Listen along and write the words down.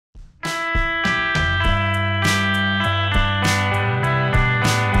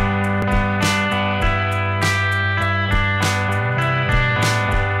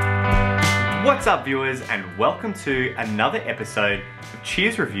What's up viewers, and welcome to another episode of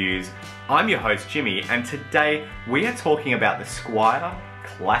Cheers Reviews. I'm your host Jimmy, and today we are talking about the Squier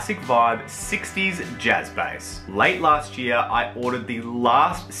Classic Vibe 60s jazz bass. Late last year I ordered the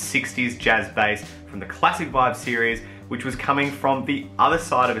last 60s jazz bass from the Classic Vibe series, which was coming from the other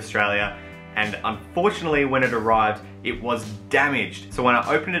side of Australia, and unfortunately when it arrived it was damaged. So when I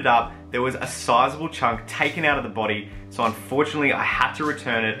opened it up there was a sizable chunk taken out of the body, so unfortunately I had to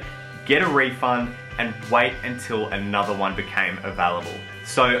return it, get a refund, and wait until another one became available.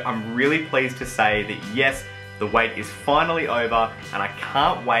 So I'm really pleased to say that yes, the wait is finally over and I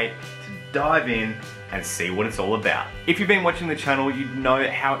can't wait to dive in and see what it's all about. If you've been watching the channel, you'd know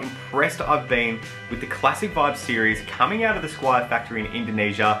how impressed I've been with the Classic Vibe series coming out of the Squire factory in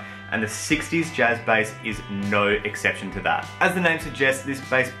Indonesia, and the 60s jazz bass is no exception to that. As the name suggests, this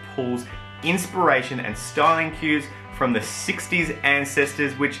bass pulls inspiration and styling cues from the 60s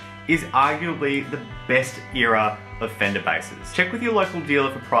ancestors, which is arguably the best era of Fender basses. Check with your local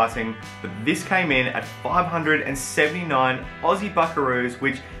dealer for pricing, but this came in at 579 Aussie buckaroos,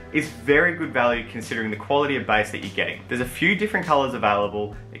 which is very good value considering the quality of bass that you're getting. There's a few different colors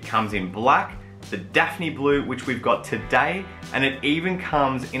available. It comes in black, the Daphne Blue, which we've got today, and it even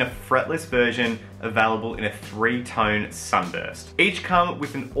comes in a fretless version available in a 3-tone sunburst. Each come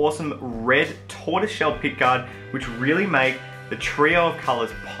with an awesome red tortoiseshell pickguard, which really make the trio of colors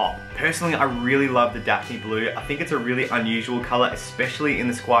pop. Personally, I really love the Daphne Blue. I think it's a really unusual color, especially in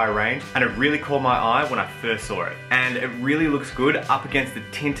the Squire range, and it really caught my eye when I first saw it. And it really looks good up against the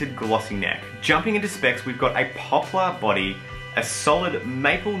tinted glossy neck. Jumping into specs, we've got a poplar body, a solid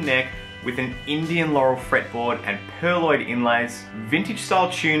maple neck with an Indian Laurel Fretboard and pearloid inlays, vintage style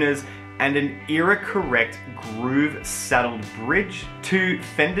tuners, and an era-correct groove saddled bridge, 2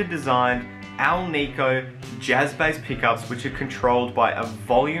 Fender designed Al Nico jazz bass pickups, which are controlled by a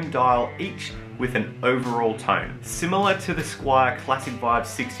volume dial each with an overall tone. Similar to the Squire Classic Vibe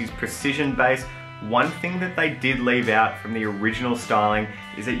 60s precision bass, one thing that they did leave out from the original styling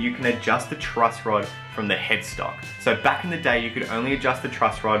is that you can adjust the truss rod from the headstock. So back in the day you could only adjust the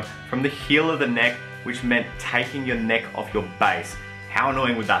truss rod from the heel of the neck, which meant taking your neck off your bass. How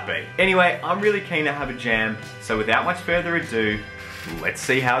annoying would that be? Anyway, I'm really keen to have a jam, so without much further ado, let's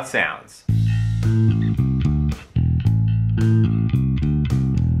see how it sounds.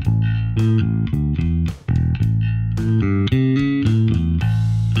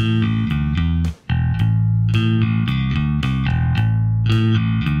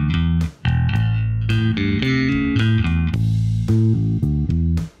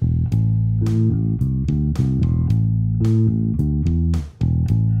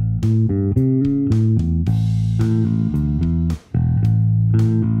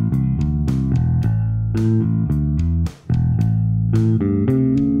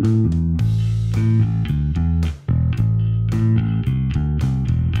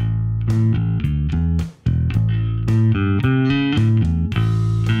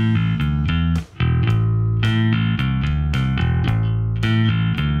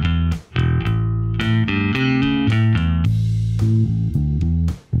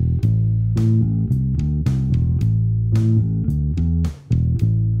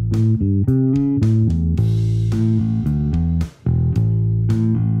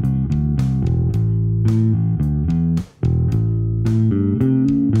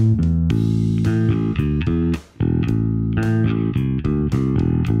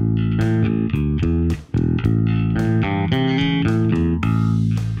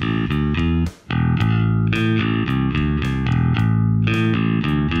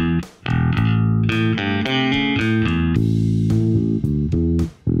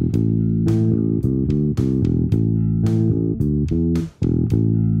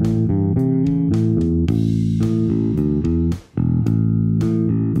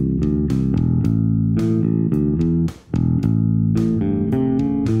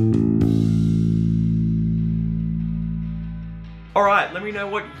 Alright, let me know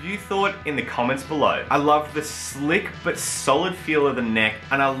what you thought in the comments below. I love the slick but solid feel of the neck,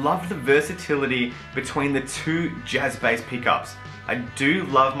 and I love the versatility between the 2 jazz bass pickups. I do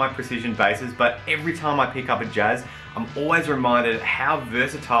love my precision basses, but every time I pick up a jazz, I'm always reminded how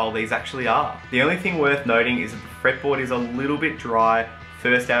versatile these actually are. The only thing worth noting is that the fretboard is a little bit dry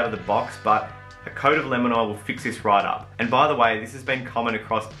first out of the box, but a coat of lemon oil will fix this right up. And by the way, this has been common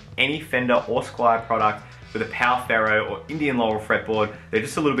across any Fender or Squire product with a Power Ferro or Indian Laurel Fretboard. They're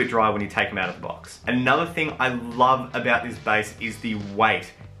just a little bit dry when you take them out of the box. Another thing I love about this bass is the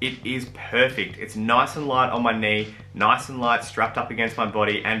weight. It is perfect. It's nice and light on my knee, nice and light strapped up against my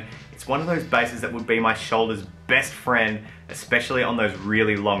body, and it's one of those basses that would be my shoulder's best friend, especially on those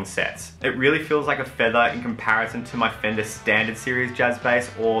really long sets. It really feels like a feather in comparison to my Fender Standard Series jazz bass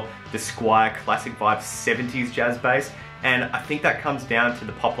or the Squier Classic Vibe 70's jazz bass, and I think that comes down to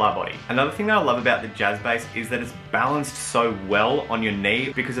the poplar body. Another thing that I love about the jazz bass is that it's balanced so well on your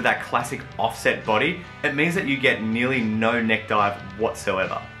knee because of that classic offset body. It means that you get nearly no neck dive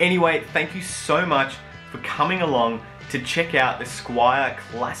whatsoever. Anyway, thank you so much for coming along to check out the Squier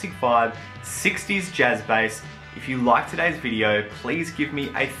Classic Vibe 60's jazz bass. If you like today's video, please give me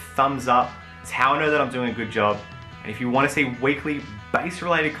a thumbs up. It's how I know that I'm doing a good job. And if you want to see weekly bass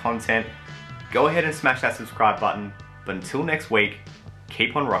related content, go ahead and smash that subscribe button. But until next week,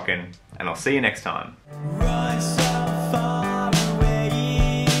 keep on rocking, and I'll see you next time.